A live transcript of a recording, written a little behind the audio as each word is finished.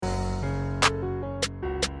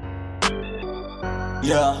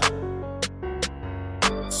Yeah.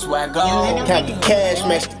 Swaggo. Count the cash,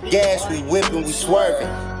 match the gas, we whippin', we swerving.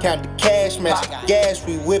 Count the cash, match the gas,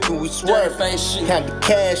 we whippin', we swerving. Count the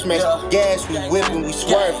cash, match the gas, we whippin', we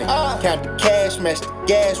swerving. Count the cash, match the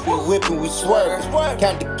gas, we whippin', we swerving.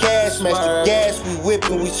 Count the cash, match the gas, we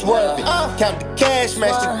whippin', we swerving. Count the cash,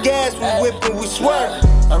 match the gas, we whippin', we swerving.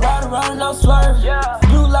 I ride around and I'm swerving.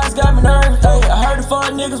 Blue lights got me nervous. Ay, I heard the fuck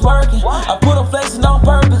niggas working. I put up flexing on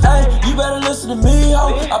purpose. Ay, you better listen to me,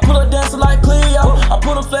 ho. I pull up dancing like Cleo. I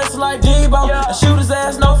put up flexing like Debo. I shoot his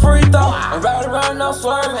ass, no free throw. I ride around and I'm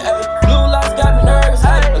swerving. Ay, blue lights got me nervous.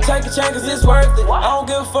 Ay, I take a chance cause it's worth it. I don't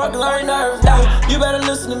give a fuck cause I ain't nervous. Ay, you better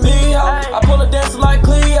listen to me, ho. I pull up dancing like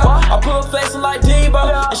Cleo. I pull up flexing like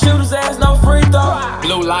Debo. And shoot his ass, no free throw.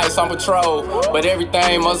 Blue lights on patrol, but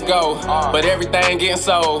everything must go. But everything getting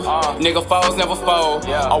sold. Nigga foes never fold.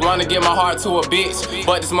 I wanna give my heart to a bitch,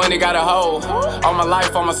 but this money got a hold. On my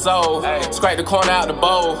life, on my soul. Scrape the corner out the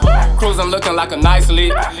bowl. Cruising looking like a nice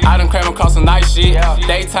lick. I done came across some nice shit.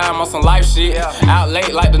 Daytime on some life shit. Out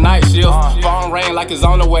late like the night shift. Phone ring like it's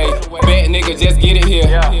on the way. Bet nigga just get it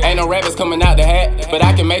here. Ain't no rabbits coming out the hat, but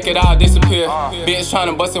I can make it all disappear. Bitch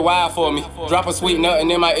tryna bust it wild for me. Drop a sweet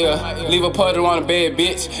nothing in my ear. Leave a puddle on the bed,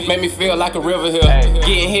 bitch. Make me feel like a river here.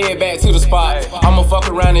 Getting head back to the spot. I'ma fuck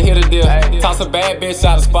around and hit a deal. Toss a bad bitch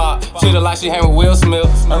out the spot. Treat her like she hang with Will Smith.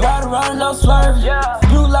 I ride around and I'm swerving.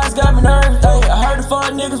 Blue lights got me nervous. Ay, I heard the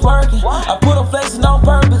fuck niggas working. I put up flexing on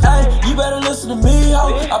purpose. Ay, you better listen to me,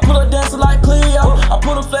 ho. I pull up dancing like Cleo. I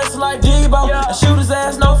put up flexing like Debo. I shoot his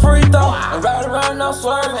ass, no free throw. I ride around and I'm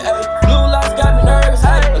swerving. Ay, blue lights got me nervous.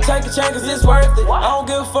 Ay, I take a chance cause it's worth it. I don't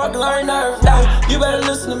give a fuck cause I ain't nervous. Ay, you better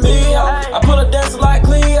listen to me, ho. I pull up dancing like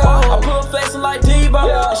Cleo. I pull up flexing like Debo.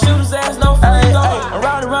 I shoot his ass, no free throw. I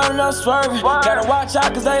ride around and I'm swerving. Gotta watch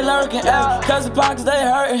out cause they lurking. Cause the pockets they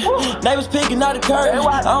hurting. Neighbors peeking out the curtain.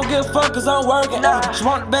 I don't give a fuck cause I'm working. She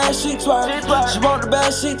want the bad, she twerking. She want the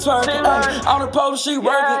bad, she twerking. On the pole, she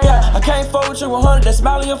working. I can't fold with you 100. That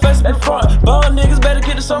smile on your face in the front. Bum niggas better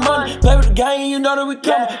get to some money. Play with the gang and you know that we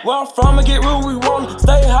coming. Where I'm from and get real we want.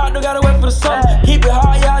 Stay hot, don't gotta wait for the summer. Keep it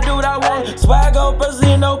hot, yeah, I do what I want. Swaggo,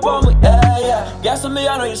 President Obama. Yeah. Gas on me,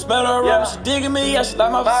 I know you smell her aroma. She digging me, yeah, she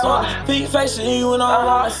like my persona. Feet face, she ain't when I'm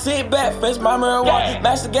wrong. I sit back, face my marijuana.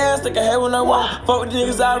 Match the gas, take a head when they want. Fuck with the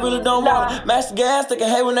niggas I really don't want. Match the gas, take a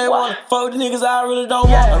head when they want. Fuck with the niggas I really don't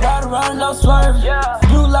want. I ride around and I'm swerving.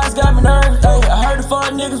 Blue lights got me nervous. Ay, I heard the fuck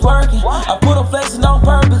niggas working. I put up flexing on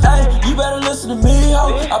purpose. Ay, you better listen to me,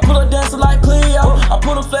 ho. I pull up dancing like Cleo. I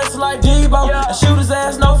pull up flexing like Debo. And shoot his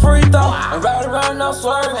ass, no free throw. I ride around and I'm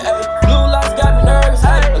swerving. Ay, blue lights got me nervous.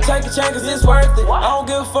 Ay, I take a chance cause it's worth it. I don't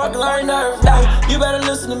give a fuck cause I ain't nervous. Ay, you better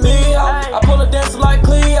listen to me, ho. I pull up dancing like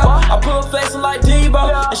Cleo. I pull up flexing like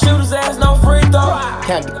Debo. And shoot his ass, no free throw.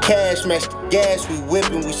 Count the cash, match the gas, we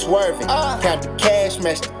whippin', we swerving. Count the cash,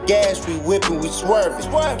 match the gas, we whippin', we swerving.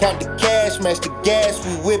 Count the cash, match the gas,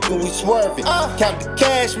 we whippin', we swerving. Count the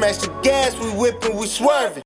cash, match the gas, we whippin', we swerving.